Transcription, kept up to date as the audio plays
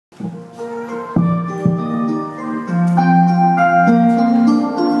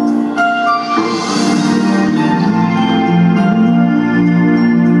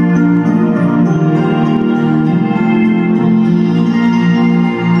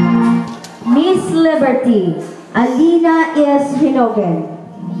Liberty, Alina is Hinogen.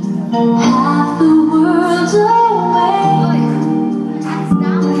 Half the world's away,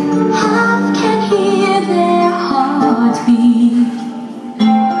 half can hear their hearts beat.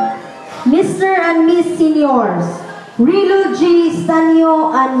 Mr. and Miss Seniors, Rilo G.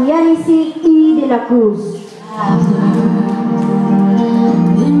 Stanio and Yanisi E. de la Cruz.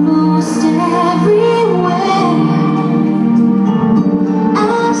 In most everywhere,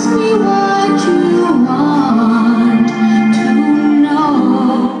 ask me what you want to know.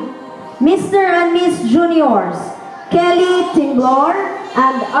 Mr. and Miss Juniors, Kelly Tinglor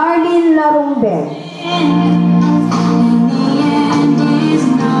and Arlene Larumbe. In the end is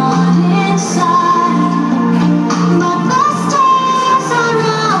not inside, but the stars are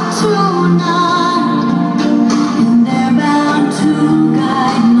out tonight, and they're bound to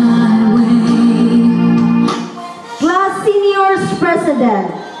guide my way. Class Seniors President,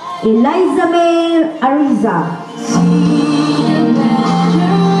 Eliza May Ariza. See a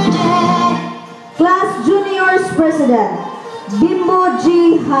better day. Class Juniors President, Bimbo G.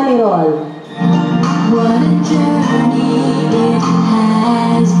 Halirol. What a journey it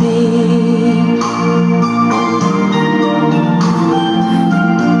has been.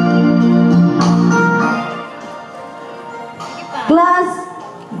 Class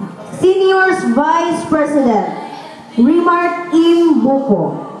Seniors Vice President, Remark M. Buko.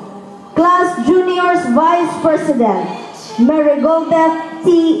 Class Juniors Vice President, Marigoldeth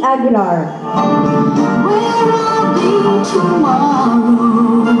T. Aguilar. Where I'll be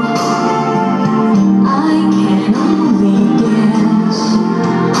tomorrow, I can only guess.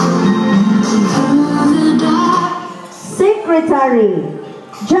 Through the dark, Secretary,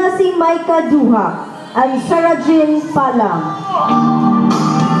 Jassy Maika Duha and Sarajin Palang.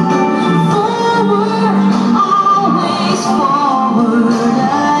 forward, always forward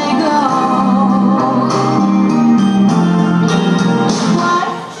I go.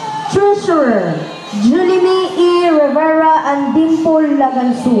 Treasurer, Julimi E. Rivera and Dimple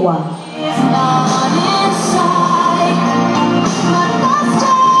Lagansua. It's not inside, but the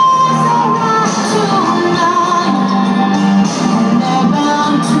stars are out tonight, and they're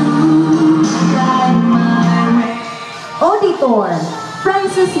bound to guide my way. Auditor,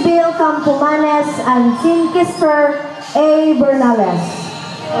 Francis Bill Campomanes and Sinkister A. Bernales.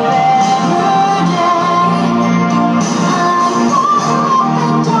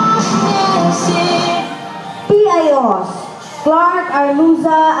 PIOs, Clark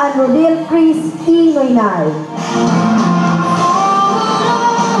Arluza and Rodel Chris E. Noynay.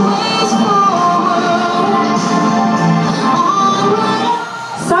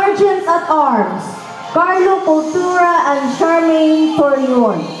 Sergeant at Arms, Carlo Cultura and Charmaine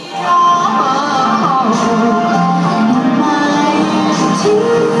Torion.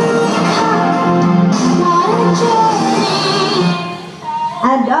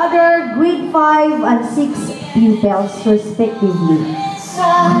 And other grade 5 and 6 pupils respectively.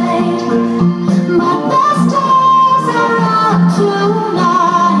 But the stars are out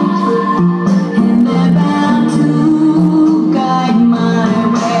tonight, and they're bound to guide my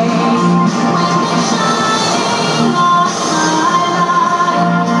way. When they're shining on my life,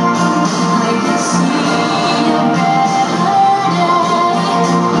 I can see a better day.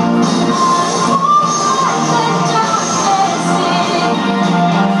 The darkness in,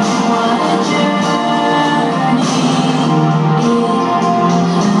 what a journey it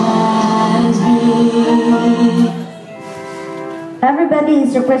has been. Everybody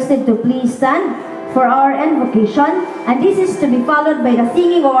is requested to please stand for our invocation, and this is to be followed by the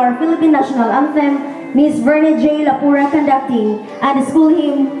singing of our Philippine National Anthem, Miss Verne J. Lapura conducting, and the school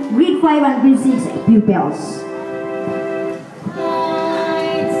hymn, grade 5 and grade 6 pupils. Within your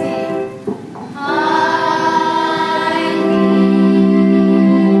hearts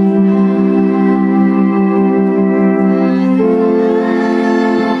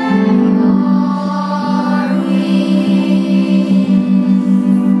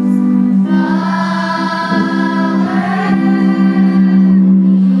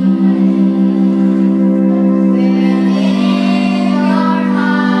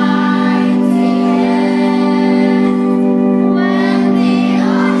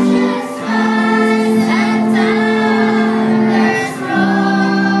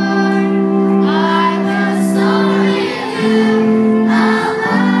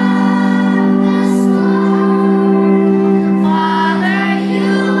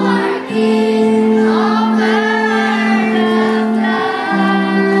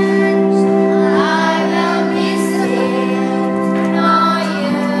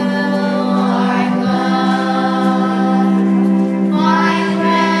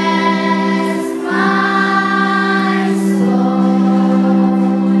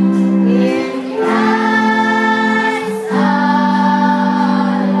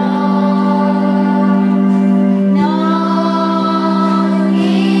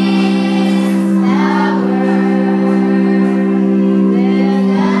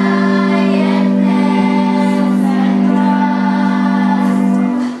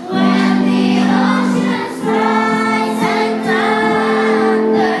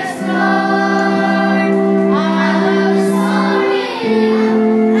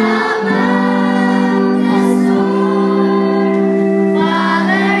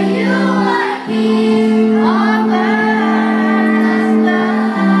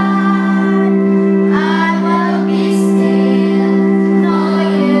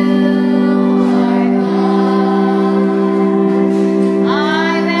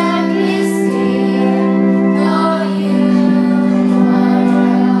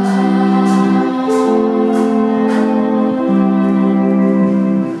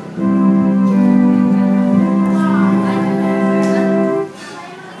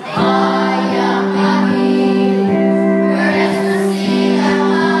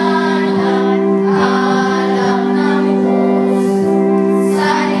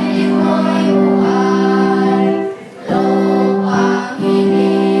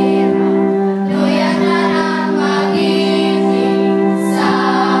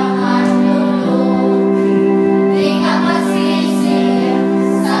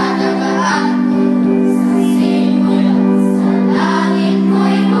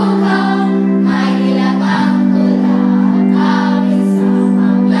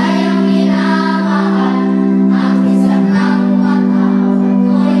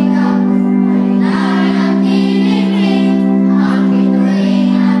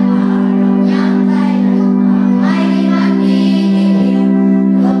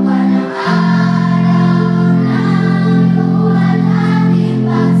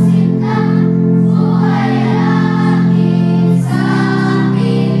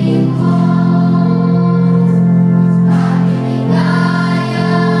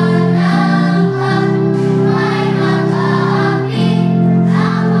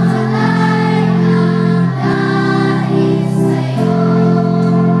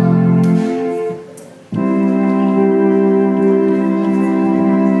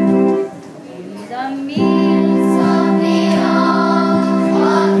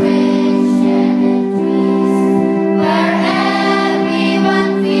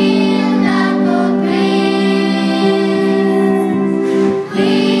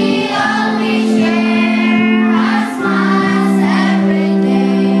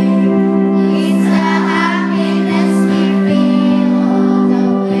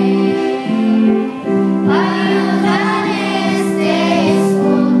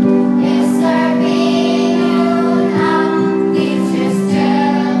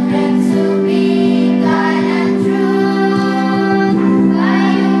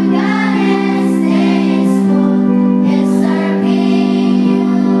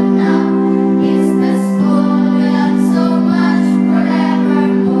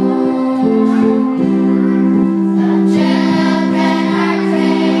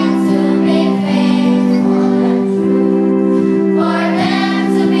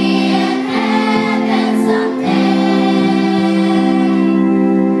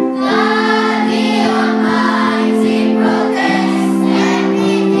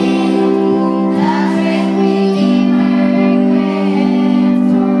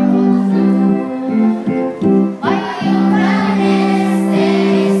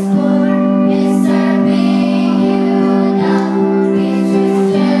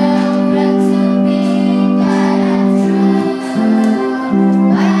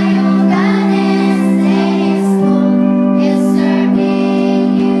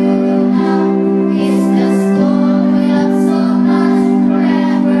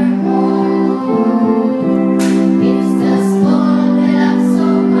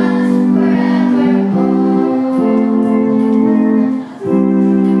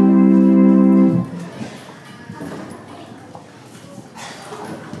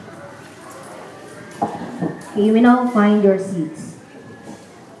you now find your seats.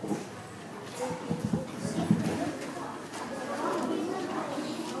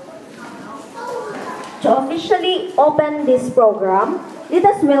 To officially open this program, let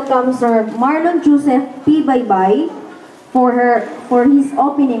us welcome Sir Marlon Joseph P. Baybay for his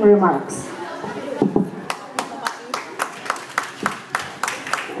opening remarks.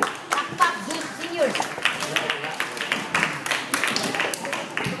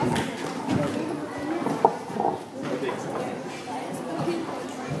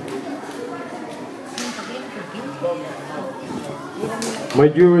 My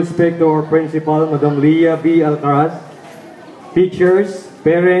due respect to our principal, Madam Leah B. Alcaraz, teachers,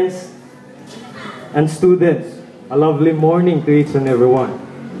 parents, and students. A lovely morning to each and everyone.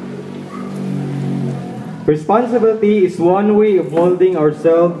 Responsibility is one way of molding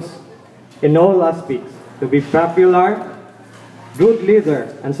ourselves in all aspects to be popular, good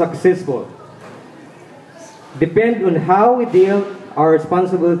leader, and successful. Depend on how we deal our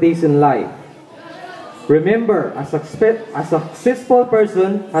responsibilities in life. Remember, a successful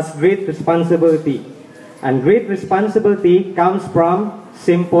person has great responsibility, and great responsibility comes from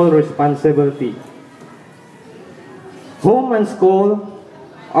simple responsibility. Home and school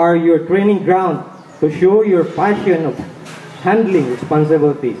are your training ground to show your passion of handling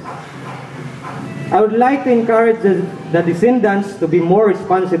responsibilities. I would like to encourage the descendants to be more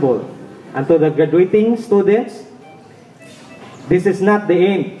responsible, and to the graduating students, this is not the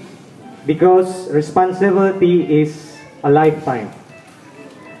end, because responsibility is a lifetime.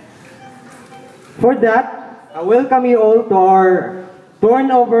 For that, I welcome you all to our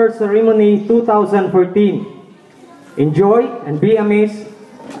turnover ceremony 2014. Enjoy and be amazed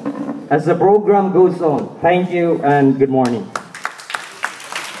as the program goes on. Thank you and good morning.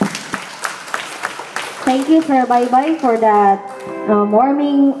 Thank you, Sir Baybay, for that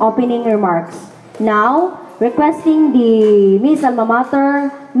warming opening remarks. Now, requesting the Miss Alma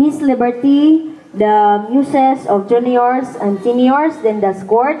Mater, Miss Liberty, the muses of juniors and seniors, then the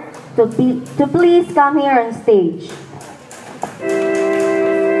escort, to please come here on stage.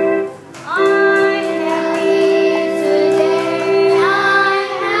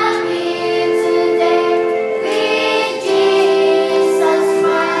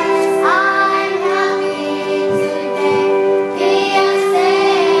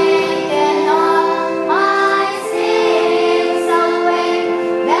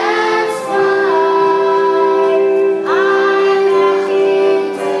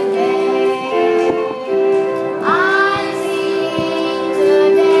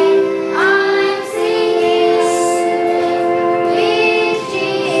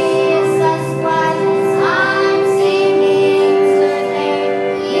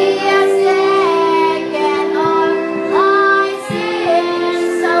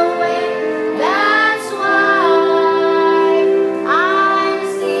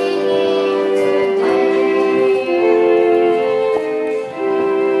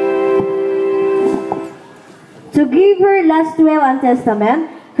 To give her last will and testament,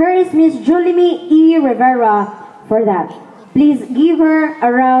 here is Miss Julimi E. Rivera for that. Please give her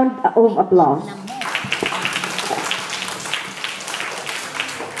a round of applause.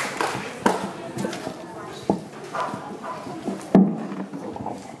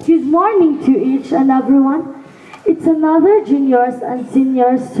 Good morning to each and everyone. It's another juniors and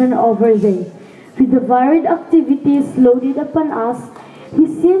seniors turnover day. With the varied activities loaded upon us, we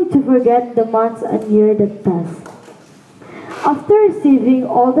seem to forget the months and years that passed. After receiving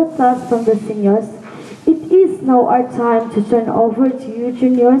all the tasks from the seniors, it is now our time to turn over to you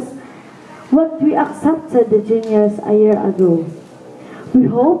juniors what we accepted the juniors a year ago. We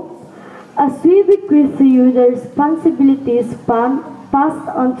hope, as we bequeath to you the responsibilities passed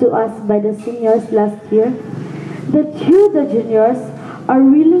on to us by the seniors last year, that you, the juniors, are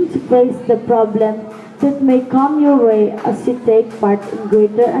willing to face the problem that may come your way as you take part in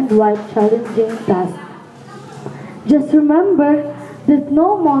greater and wide challenging tasks. Just remember that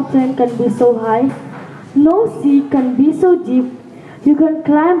no mountain can be so high, no sea can be so deep. You can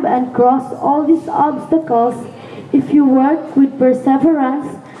climb and cross all these obstacles if you work with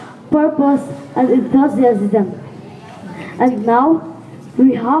perseverance, purpose, and enthusiasm. And now,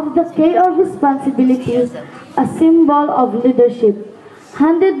 we have the K of responsibility, a symbol of leadership,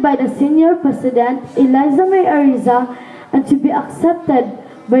 handed by the Senior President, Eliza May Ariza, and to be accepted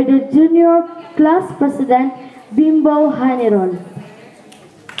by the Junior Class President, Bimbo Haniron.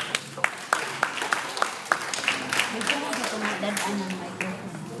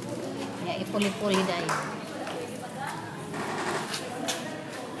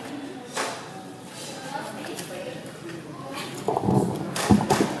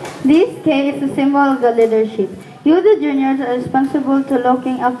 This K is a symbol of the leadership. You, the juniors, are responsible to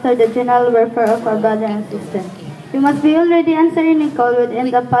looking after the general welfare of our brother and sister. You must be already answering a call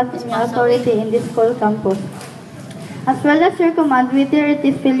within the path in your authority in this school campus. As well as your command, whether it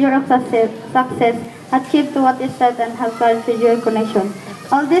is failure of success, achieve to what is right and have courage with your connection.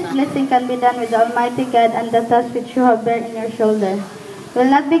 All this blessing can be done with the Almighty God and the task which you have bear in your shoulder. Will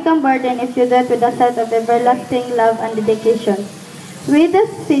not become burden if you do it with the sight of everlasting love and dedication. We, the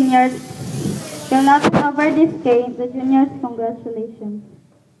seniors, will not cover this cake. The juniors, congratulations.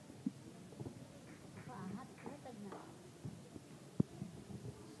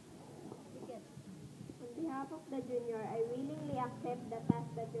 On behalf of the junior, I willingly accept the task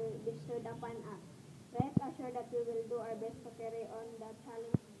that you bestowed upon us. Rest assured that we will do our best to carry on the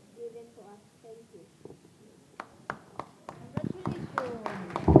challenge given to us. Thank you.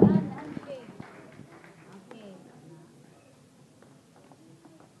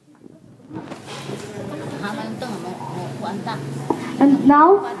 And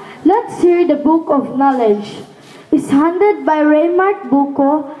now, let's hear the Book of Knowledge. It's handed by Raymart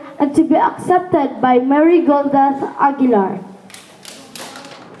Buko and to be accepted by Mary Goldath Aguilar.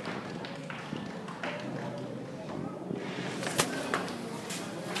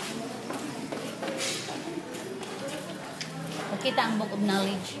 Kita ang Book of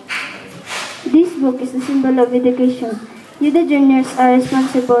Knowledge. This book is a symbol of education. You, the juniors, are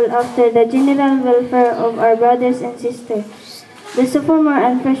responsible after the general welfare of our brothers and sisters. The sophomore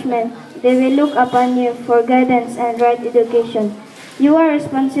and freshmen, they will look upon you for guidance and right education. You are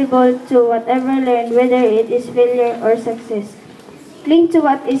responsible to whatever learned, whether it is failure or success. Cling to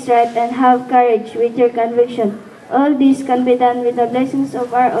what is right and have courage with your conviction. All this can be done with the blessings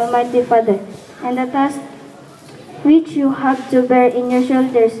of our Almighty Father, and the task which you have to bear in your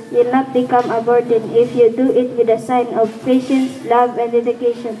shoulders will not become a burden if you do it with a sign of patience, love, and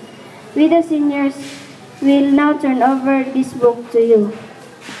dedication. We, the seniors, will now turn over this book to you.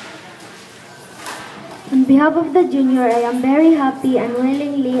 On behalf of the junior, I am very happy and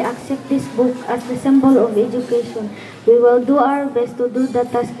willingly accept this book as the symbol of education. We will do our best to do the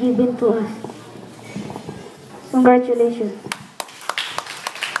task given to us. Congratulations.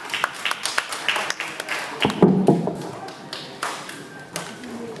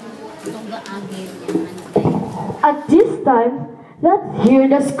 At this time, let's hear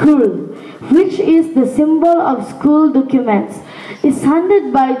the scroll, which is the symbol of school documents. It's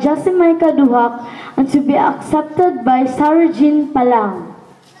handed by Jasimaika Duhak and to be accepted by Sarah Jean Palang.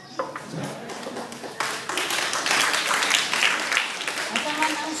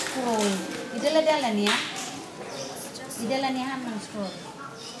 Asahan ang scroll. Idala-dala niya? Idala niya ang scroll.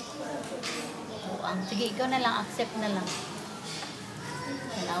 Sige, ikaw na lang. Accept na lang.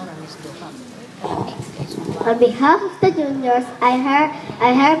 On behalf of the juniors, I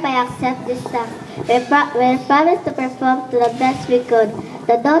hereby accept this task. We promise to perform to the best we could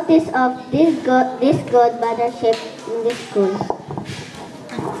the duties of this good mothership in this school.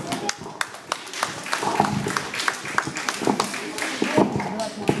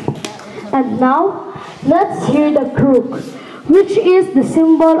 And now, let's hear the crook, which is the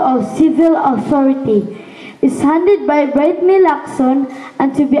symbol of civil authority. It's handed by Brittany Lacson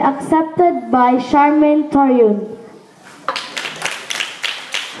and to be accepted by Charmaine Torion.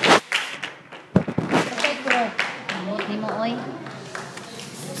 Okay, crook. Kamot ni mo, oy.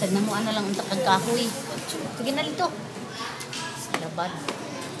 Sad na mo, ano lang ang takagkahoy. Sige na lito. Labad.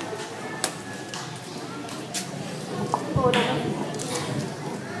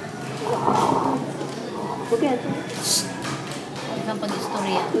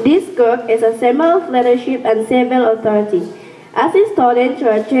 This cook is a symbol of leadership and civil authority. As a student, you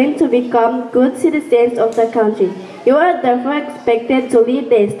are trained to become good citizens of the country. You are therefore expected to lead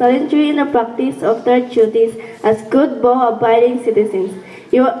the studentry in the practice of their duties as good, law-abiding citizens.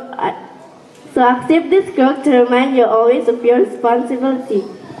 So accept this cook to remind you always of your responsibility.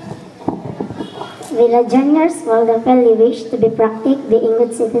 We, the juniors, will definitely wish to be practice being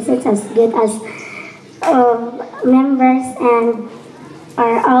good citizens as good as members and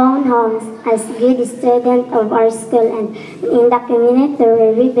our own homes, as good students of our school and in the community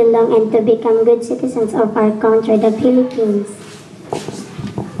where we belong, and to become good citizens of our country, the Philippines.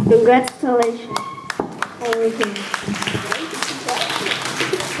 Congratulations. Thank you.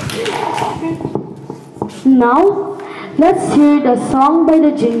 Now, let's hear the song by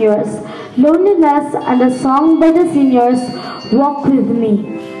the juniors, Loneliness, and the song by the seniors, Walk With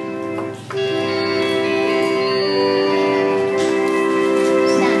Me.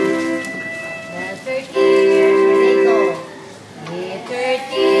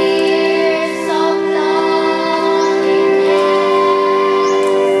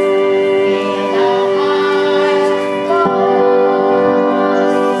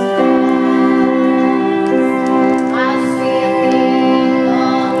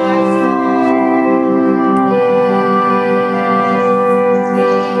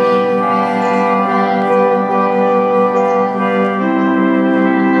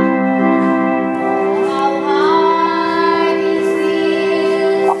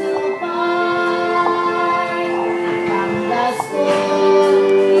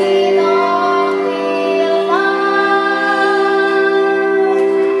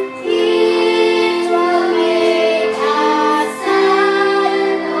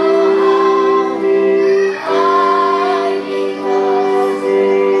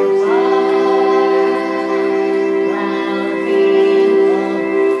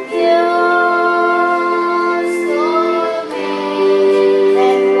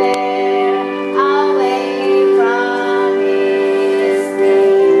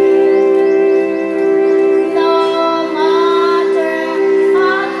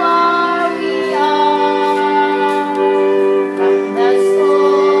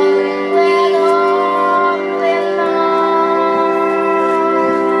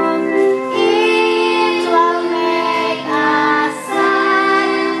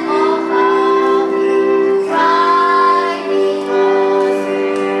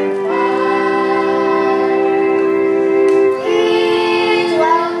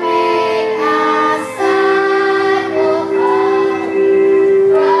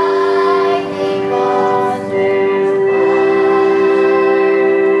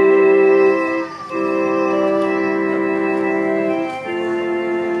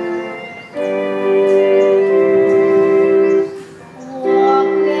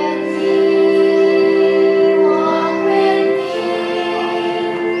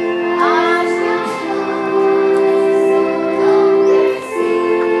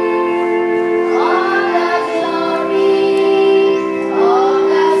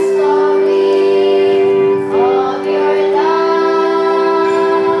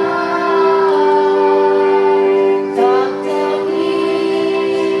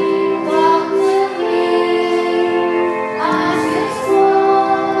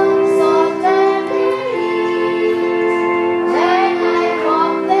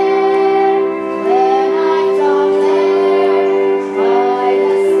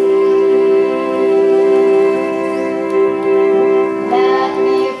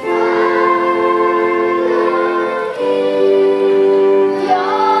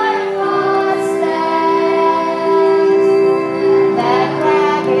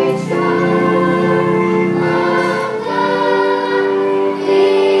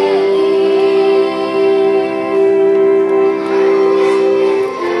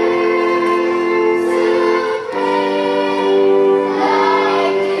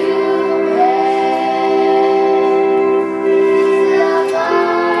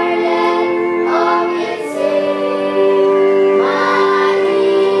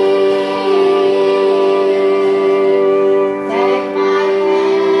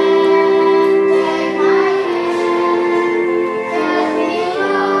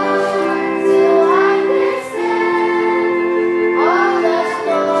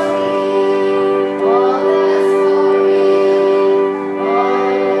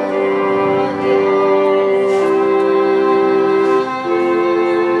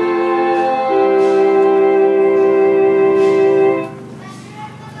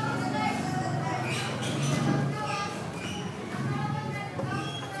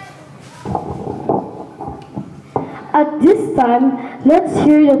 let's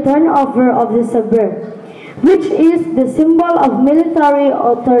hear the turnover of the saber, which is the symbol of military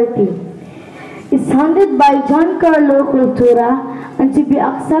authority. It's handed by Giancarlo Cultura and to be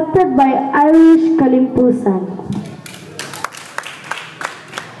accepted by Irish Kalimpusan.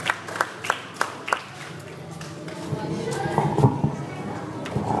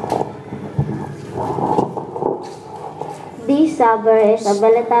 This saber is a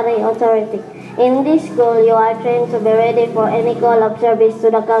military authority. In this school, you are trained to be ready for any call of service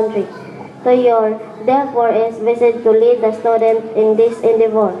to the country. To your, therefore, is visit to lead the student in this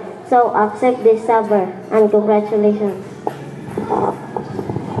endeavor. So accept this saber and congratulations.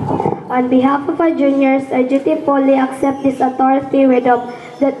 On behalf of our juniors, I dutifully accept this authority with hope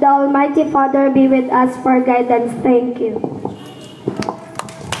that the Almighty Father be with us for guidance. Thank you.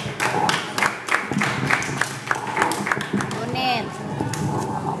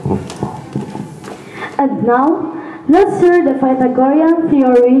 And now, let's hear the Pythagorean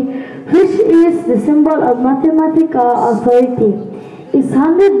theory, which is the symbol of mathematical authority. It's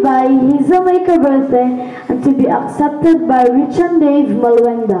handed by Hizome Caberte and to be accepted by Richard Dave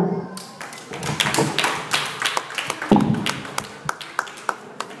Malwenda.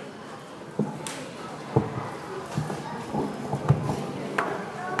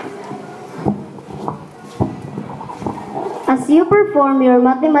 As you perform your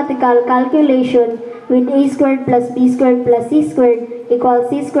mathematical calculation with a squared plus b squared plus c squared equals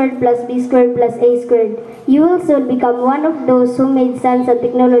c squared plus b squared plus a squared, you will soon become one of those who made science and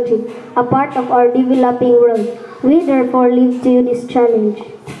technology a part of our developing world. We therefore leave to you this challenge.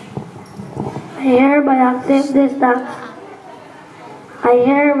 I hereby accept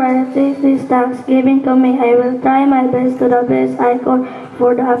this task given to me. I will try my best to the best I can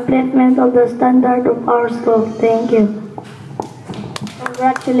for the upliftment of the standard of our school. Thank you.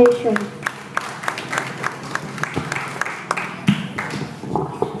 Congratulations.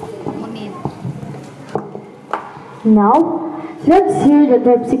 Now, let's hear the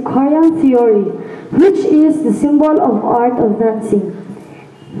Terpsichorean theory, which is the symbol of art of dancing.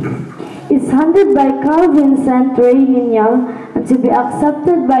 It's handed by Carl Vincent Ray Linyal and to be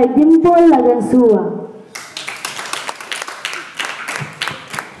accepted by Dimple Lagansua.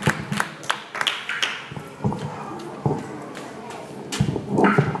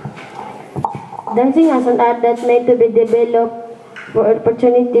 Dancing as an art that's made to be developed for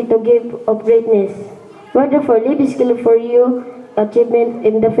opportunity to give of greatness. Wonderful, lead is skill for you achievement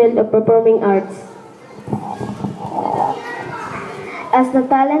in the field of performing arts. As the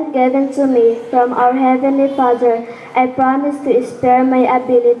talent given to me from our Heavenly Father, I promise to spare my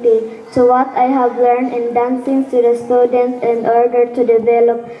ability to what I have learned in dancing to the students in order to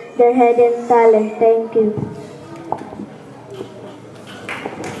develop their hidden talent. Thank you.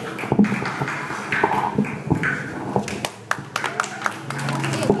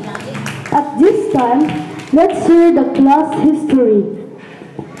 At this time, let's hear the class history.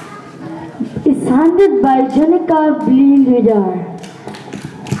 It's handed by Janica Blindwidar.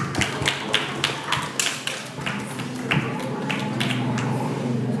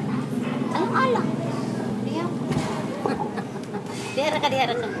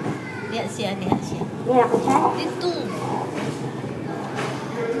 Diharap ka. Diha siya. Diha ko siya? Dito.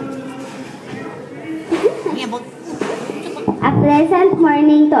 A pleasant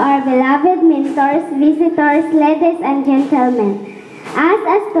morning to our beloved mentors, visitors, ladies and gentlemen. As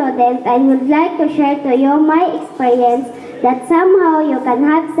a student, I would like to share to you my experience that somehow you can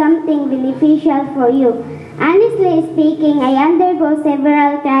have something beneficial for you. Honestly speaking, I undergo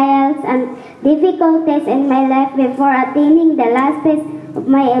several trials and difficulties in my life before attaining the last phase of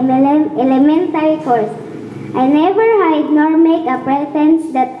my elementary course. I never hide nor make a pretense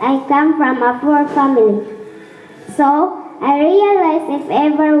that I come from a poor family. So, I realize if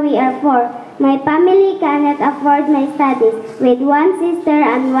ever we are poor, my family cannot afford my studies with one sister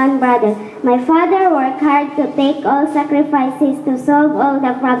and one brother. My father worked hard to take all sacrifices to solve all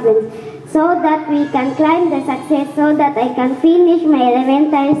the problems so that we can climb the success so that I can finish my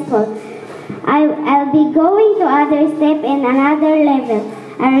elementary school. I'll be going to other step in another level.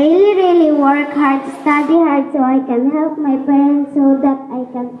 I really work hard, study hard so I can help my parents so that I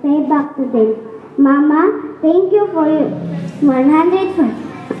can pay back to them. Mama, thank you for your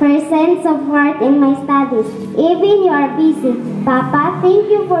 100% support in my studies. Even you are busy. Papa, thank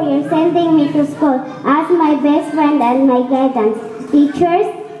you for your sending me to school as my best friend and my guidance. Teachers,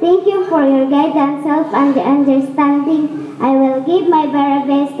 thank you for your guidance, help, and understanding. I will give my very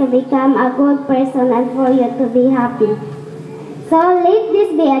best to become a good person and for you to be happy. So let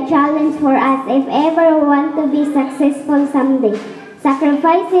this be a challenge for us if ever we want to be successful someday.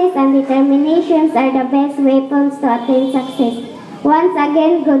 Sacrifices and determinations are the best weapons to attain success. Once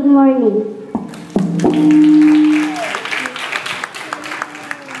again, good morning.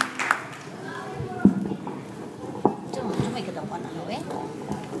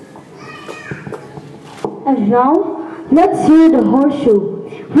 And now, let's hear the horseshoe,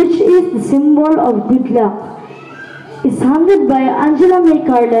 which is the symbol of good luck. It's handed by Angela May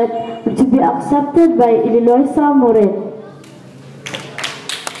Carlet to be accepted by Iloisa Moret.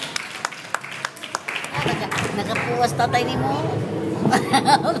 Nakapuwas tatay ni mo.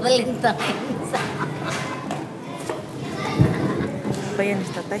 Valentine's. Bayan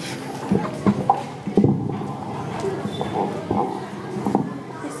tatay.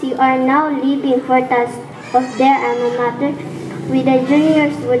 As you are now leaving for task of their alma mater, we the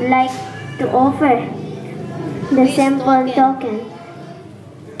juniors would like to offer the simple token.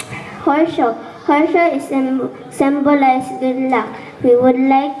 Horseshoe. Horseshoe is symbolize good luck. We would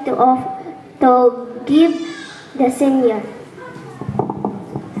like to give the senior.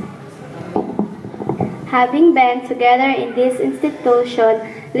 Having been together in this institution,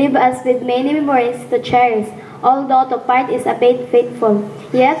 leave us with many memories to cherish. Although to part is a bit fateful,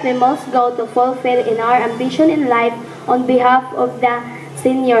 yet we must go to fulfill in our ambition in life on behalf of the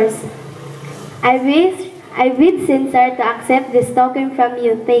seniors. I wish sincere to accept this token from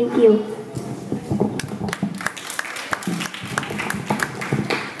you. Thank you.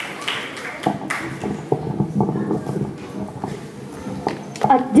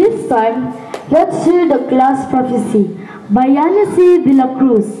 At this time, let's hear the class prophecy by Yancy de la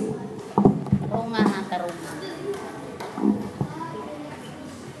Cruz. Oo nga ha, karong.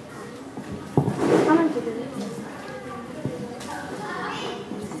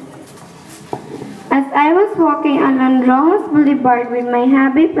 As I was walking along Ramos Boulevard with my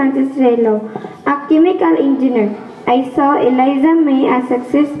hubby Francis Relo, a chemical engineer, I saw Eliza May, a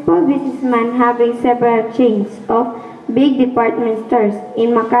successful businessman having several chains of big department stores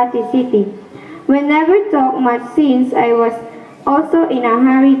in Makati City. We never talked much since I was also in a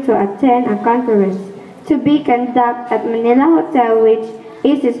hurry to attend a conference to be conducted at Manila Hotel, which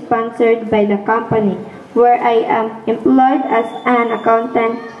is sponsored by the company where I am employed as an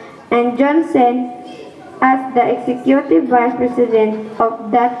accountant, and Johnson as the executive vice president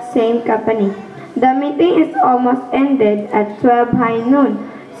of that same company. The meeting is almost ended at 12 high noon,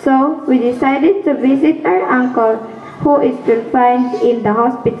 so we decided to visit our uncle who is confined in the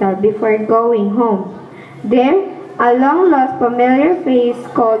hospital before going home. There, a long-lost familiar face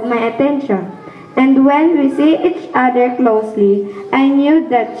caught my attention, and when we see each other closely, I knew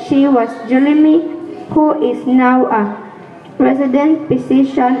that she was Julie, who is now a resident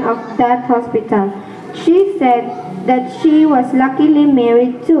physician of that hospital. She said that she was luckily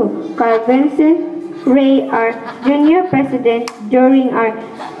married to Carl Vincent Ray, our junior president, during our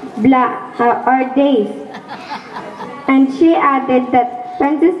days. And she added that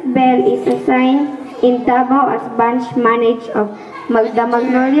Francis Bell is assigned in Davao as branch manager of the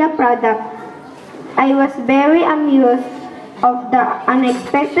Magnolia product. I was very amused of the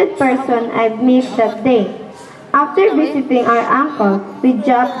unexpected person I met that day. After visiting our uncle, we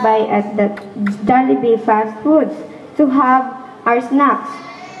dropped by at the Jollibee fast foods to have our snacks.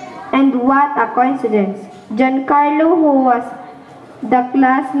 And what a coincidence! Giancarlo, who was the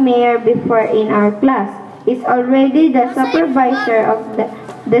class mayor before in our class, is already the supervisor of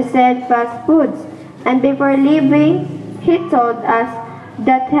the said fast foods. And before leaving, he told us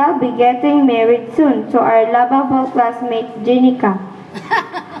that he'll be getting married soon to our lovable classmate Jenica,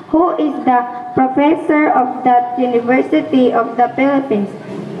 who is the professor of that University of the Philippines.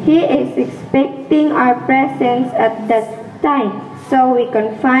 He is expecting our presence at that time, so we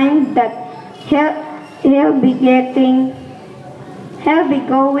confirmed that he'll be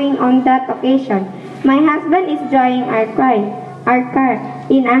going on that occasion. My husband is drying our car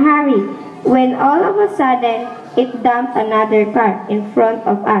in a hurry when all of a sudden it dumped another car in front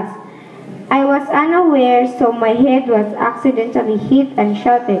of us. I was unaware, so my head was accidentally hit and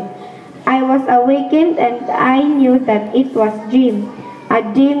shattered. I was awakened and I knew that it was a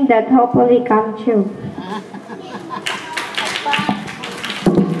dream that hopefully come true.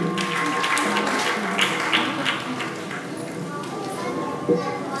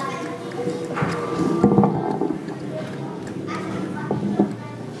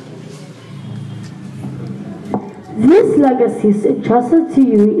 This legacy entrusted to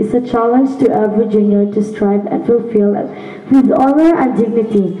you is a challenge to every junior to strive and fulfill it with honor and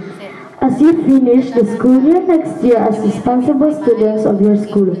dignity. As you finish the school year next year as responsible students of your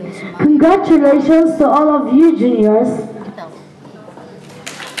school. Congratulations to all of you juniors.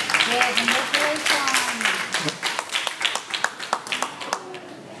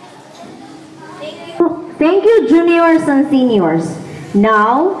 Thank Thank you, juniors and seniors.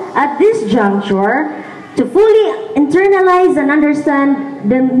 Now, at this juncture, to fully internalize and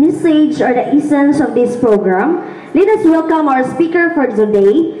understand the message or the essence of this program, let us welcome our speaker for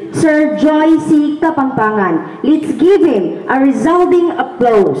today, Sir Joy C. Kapampangan. Let's give him a resounding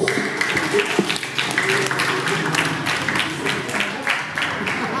applause.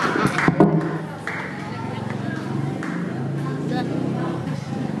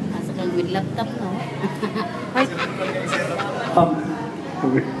 With laptop, no?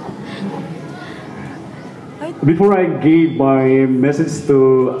 Before I give my message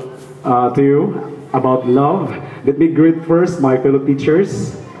to you about love, let me greet first my fellow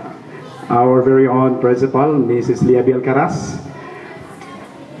teachers, our very own principal, Mrs. Liabi Alcaraz,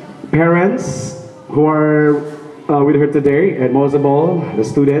 parents who are with her today, and most of all, the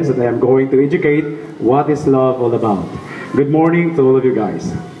students that I am going to educate what is love all about. Good morning to all of you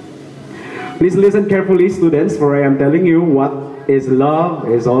guys. Please listen carefully, students, for I am telling you what is love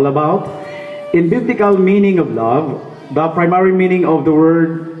is all about. In biblical meaning of love, the primary meaning of the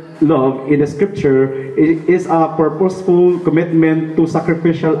word love in the scripture is a purposeful commitment to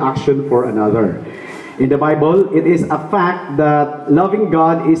sacrificial action for another. In the Bible, it is a fact that loving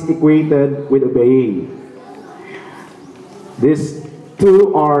God is equated with obeying. These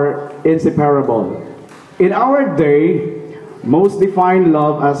two are inseparable. In our day, most define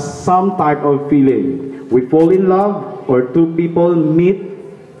love as some type of feeling. We fall in love, or two people meet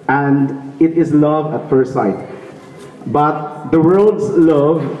and it is love at first sight. But the world's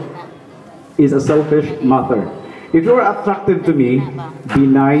love is a selfish matter. If you're attractive to me, be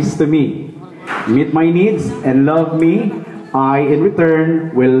nice to me. Meet my needs and love me. I, in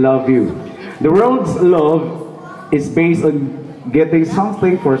return, will love you. The world's love is based on getting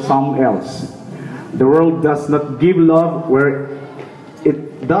something for someone else. The world does not give love where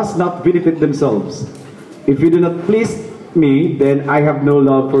it does not benefit themselves. If you do not please me, then I have no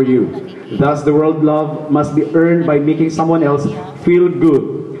love for you. Thus, the world love must be earned by making someone else feel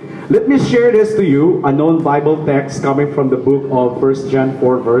good. Let me share this to you, a known Bible text coming from the book of 1 John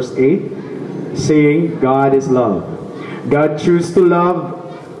 4 verse 8, saying, God is love. God chose to love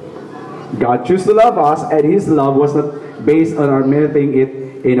us, and His love was not based on our meriting it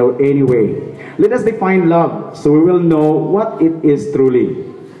in any way. Let us define love so we will know what it is truly.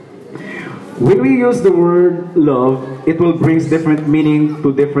 When we use the word love, it will bring different meaning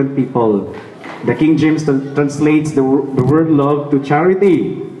to different people. The King James translates the word love to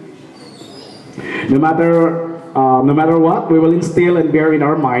charity. No matter what, we will instill and bear in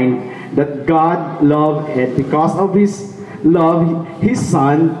our mind that God loved, and because of His love, His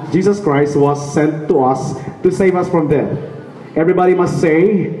Son, Jesus Christ, was sent to us to save us from death. Everybody must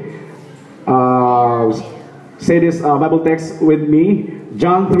say this Bible text with me.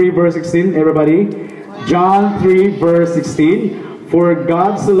 John 3 verse 16, everybody. John 3 verse 16. For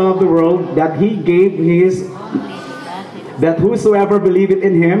God so loved the world that He gave that whosoever believeth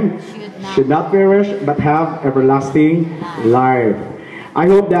in Him should not perish but have everlasting life. I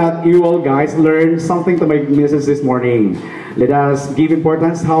hope that you all guys learned something to my message this morning. Let us give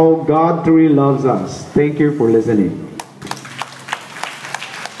importance how God truly loves us. Thank you for listening.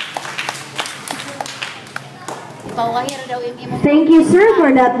 Thank you, sir,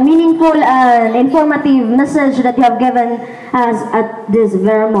 for that meaningful and informative message that you have given us at this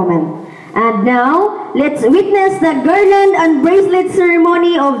very moment. And now, let's witness the garland and bracelet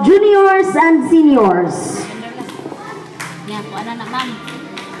ceremony of juniors and seniors.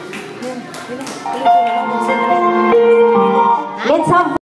 Let's have